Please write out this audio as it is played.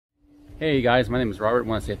Hey guys, my name is Robert. I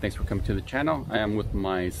want to say thanks for coming to the channel. I am with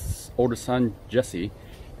my older son Jesse,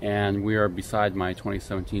 and we are beside my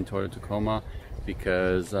 2017 Toyota Tacoma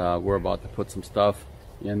because we're about to put some stuff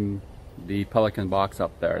in the Pelican box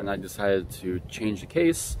up there, and I decided to change the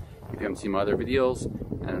case. If you haven't seen my other videos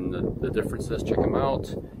and the differences, check them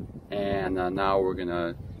out. And now we're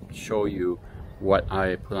gonna show you what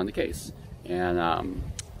I put on the case. And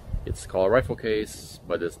it's called a rifle case,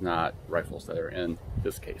 but it's not rifles that are in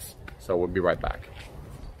this case. So we'll be right back.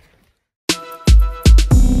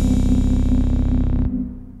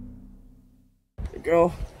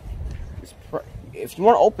 Go. If you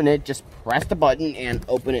want to open it, just press the button and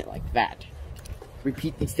open it like that.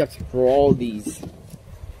 Repeat these steps for all these.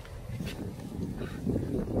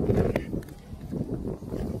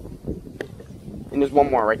 And there's one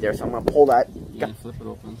more right there, so I'm gonna pull that. You can flip it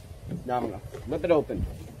open. No, I'm gonna flip it open.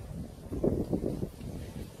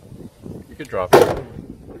 You could drop it.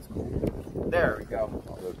 There we go.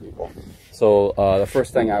 So the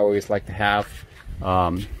first thing I always like to have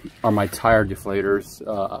are my tire deflators.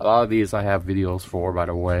 A lot of these I have videos for, by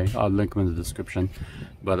the way. I'll link them in the description.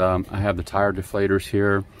 But I have the tire deflators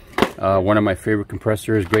here. One of my favorite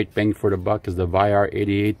compressors, great bang for the buck, is the Viair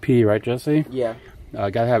 88P, right, Jesse? Yeah.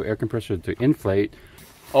 Gotta have air compressor to inflate.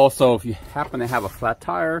 Also, if you happen to have a flat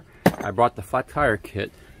tire, I brought the flat tire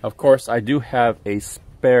kit. Of course, I do have a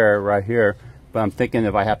spare right here, but I'm thinking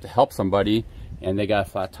if I have to help somebody and they got a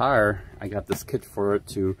flat tire, I got this kit for it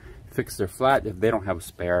to fix their flat if they don't have a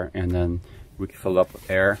spare, and then we can fill it up with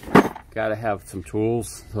air. Gotta have some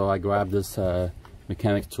tools, so I grabbed this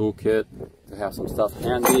mechanic tool kit to have some stuff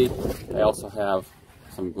handy. I also have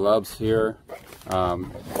some gloves here,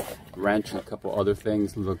 wrench and a couple other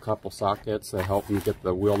things, a couple sockets that help me get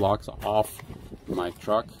the wheel locks off my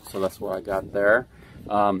truck, so that's what I got there.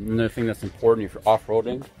 Another thing that's important if you're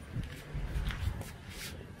off-roading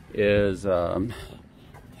is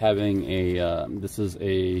having a this is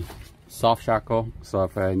a soft shackle, so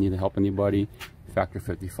if I need to help anybody,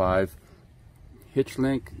 Factor55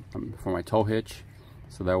 Hitchlink for my tow hitch,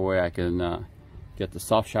 so that way I can get the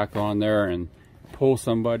soft shackle on there and pull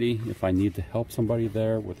somebody if I need to help somebody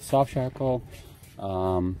there with the soft shackle.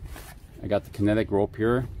 I got the kinetic rope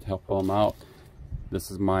here to help pull them out. This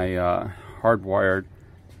is my hardwired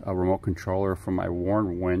remote controller for my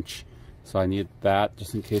Warn winch, so I need that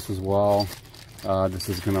just in case as well. This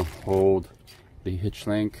is going to hold the hitch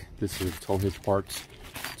link. This is tow hitch parts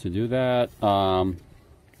to do that. Frog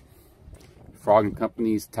and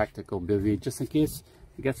Company's tactical bivy, just in case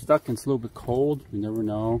it gets stuck and it's a little bit cold. You never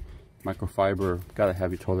know. Microfiber. Got a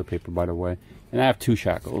heavy toilet paper, by the way. And I have 2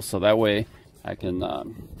 shackles, so that way I can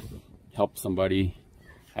help somebody.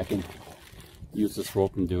 I can use this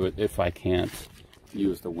rope and do it if I can't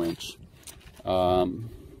use the winch.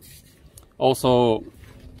 Also,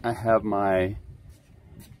 I have my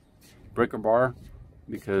breaker bar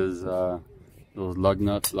because those lug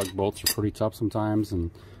bolts are pretty tough sometimes, and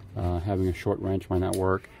having a short wrench might not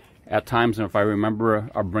work. At times, and if I remember,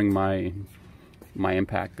 I'll bring my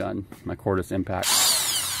impact gun, my cordless impact.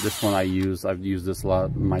 This one I've used this a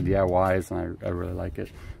lot in my DIYs, and I really like it.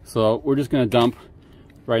 So we're just gonna dump,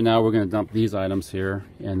 right now we're gonna dump these items here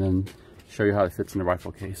and then show you how it fits in the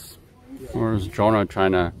rifle case. Where's Jonah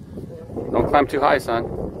trying to, don't climb too high, son.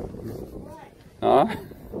 Huh?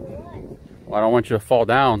 Well, I don't want you to fall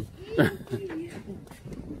down.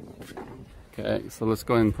 Okay, so let's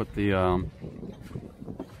go ahead and put the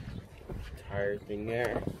Tire thing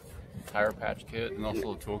there. tire patch kit and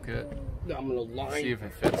also the tool kit. I'm gonna line. See if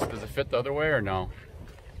it fits. Does it fit the other way or no?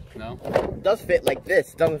 No? It does fit like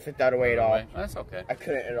this. It doesn't fit the other way at all. That's okay. I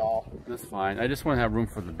couldn't at all. That's fine. I just want to have room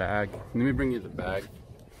for the bag. Let me bring you the bag.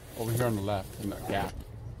 Over here on the left, in that gap.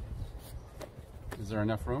 Is there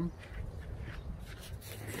enough room?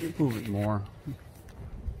 Move it more.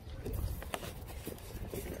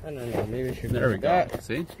 I don't know, maybe I should. There we go. That.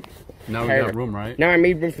 See? Now we got room, right? Now I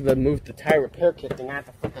made room for move the tire repair kit, and I have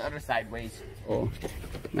to flip the other sideways. Oh,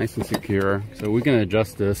 nice and secure. So we can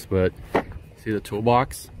adjust this, but see the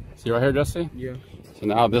toolbox? See right here, Jesse? Yeah. So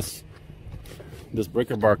now this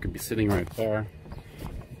breaker bar could be sitting right there.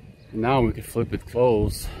 And now we could flip it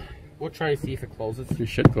closed. We'll try to see if it closes. It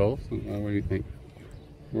should close. What do you think?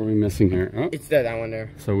 What are we missing here? Oh. It's that one there.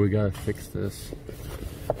 So we gotta fix this.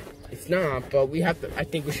 It's not, but we have to. I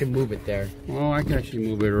think we should move it there. Well, I can actually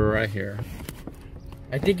move it right here.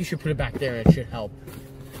 I think you should put it back there, and it should help.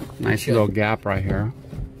 Nice little gap right here.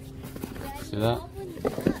 See that?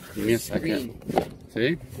 Give me a second.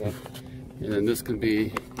 See? Yeah. And then this could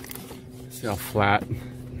be. See how flat?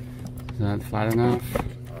 Is that flat enough?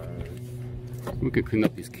 We could clean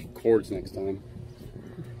up these cords next time.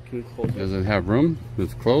 Can we close it? Does it have room?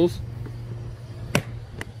 Does it close?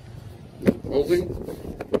 Closing?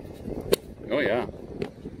 Oh yeah.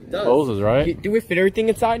 It does. Closes, right? Do we fit everything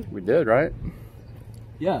inside? We did, right?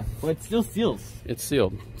 Yeah, but it still seals. It's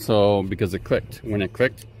sealed. So because it clicked. When it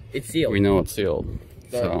clicked, it's sealed. We know it's sealed.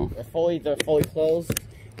 They're fully closed.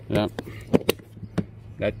 Yep.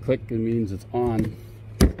 That click means it's on.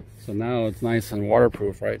 So now it's nice and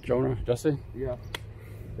waterproof, right, Jonah? Jesse? Yeah.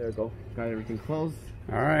 There we go. Got everything closed.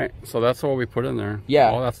 All right. So that's what we put in there.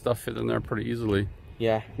 Yeah. All that stuff fit in there pretty easily.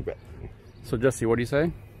 Yeah. So Jesse, what do you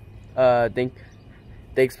say?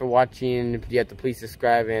 Thanks for watching. You have to please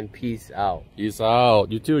subscribe and peace out. Peace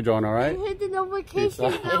out. You too, Jonah, all right? And hit the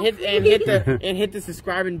notification bell. And hit the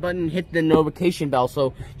subscribing button. Hit the notification bell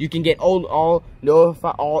so you can get all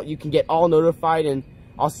notified. And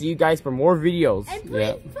I'll see you guys for more videos. And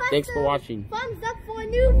please Thanks for watching. Thumbs up for a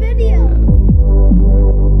new video.